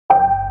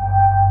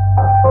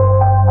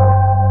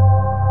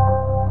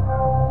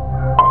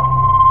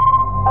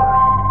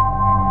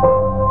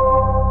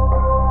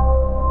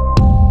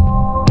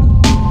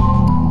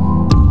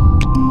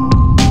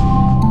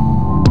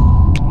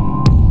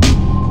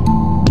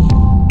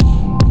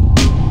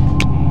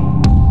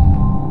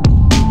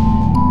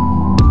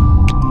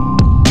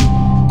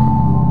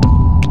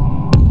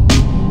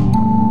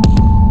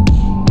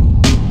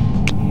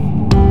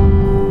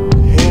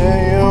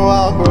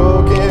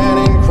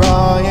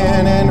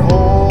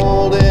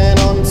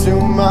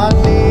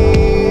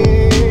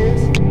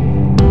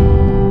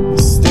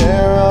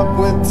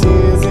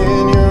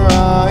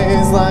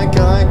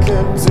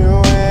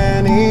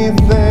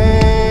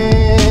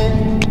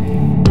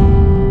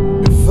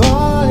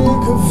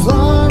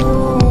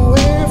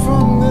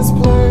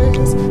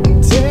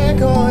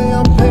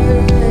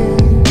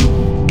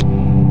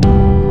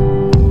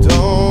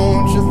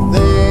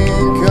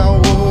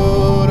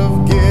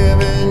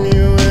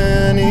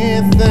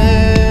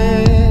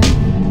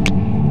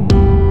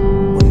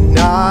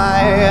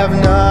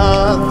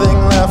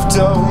left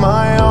of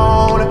my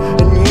own,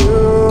 and you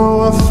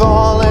were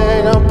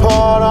falling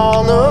apart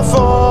on the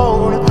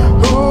phone.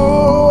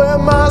 Who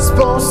am I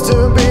supposed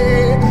to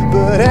be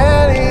but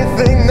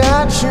anything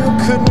that you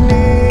could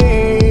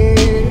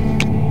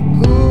need?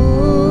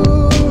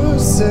 Who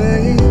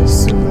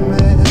saves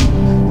Superman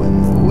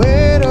when the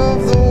weight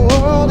of the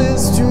world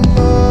is too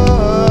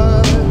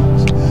much?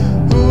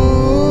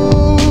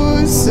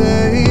 Who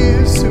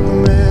saves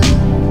Superman?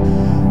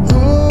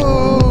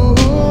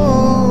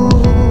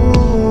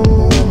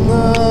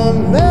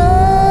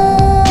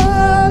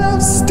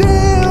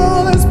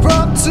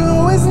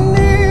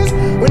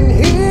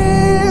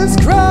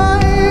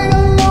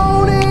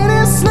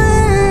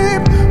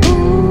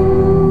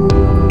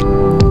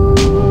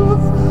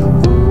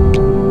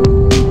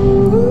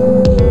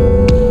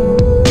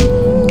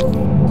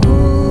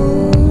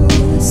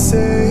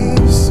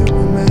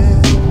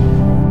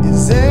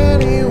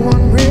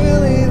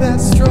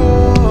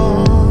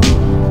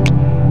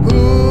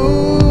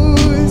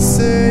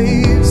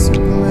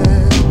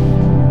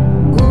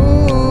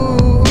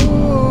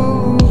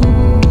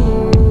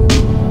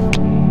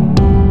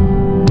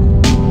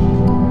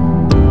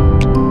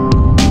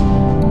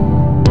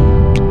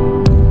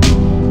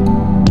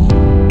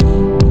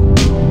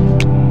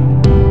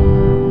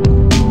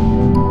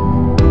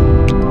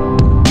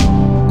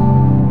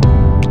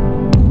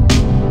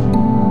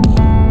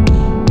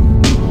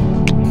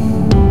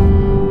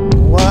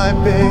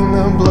 Wiping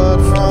the blood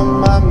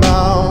from my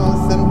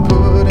mouth and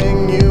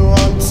putting you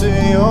onto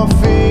your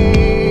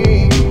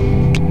feet,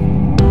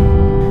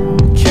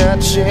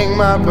 catching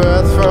my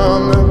breath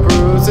from the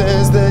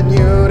bruises that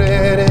you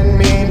didn't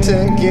mean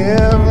to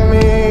give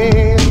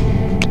me.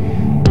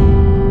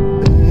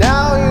 But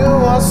now you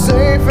are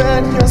safe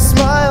and you're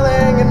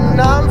smiling,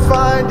 and I'm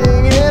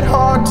finding it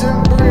hard to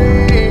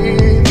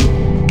breathe.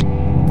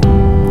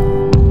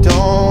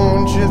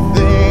 Don't you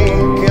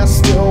think I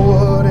still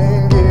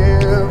wouldn't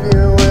give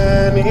you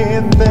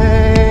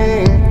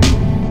anything?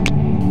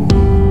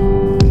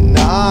 And I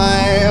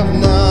have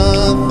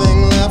nothing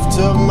left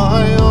of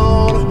my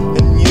own,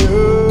 and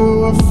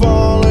you are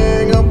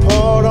falling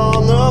apart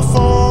on the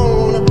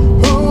phone.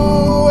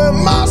 Who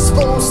am I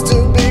supposed to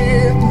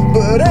be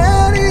but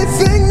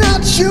anything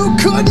that you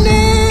could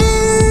need?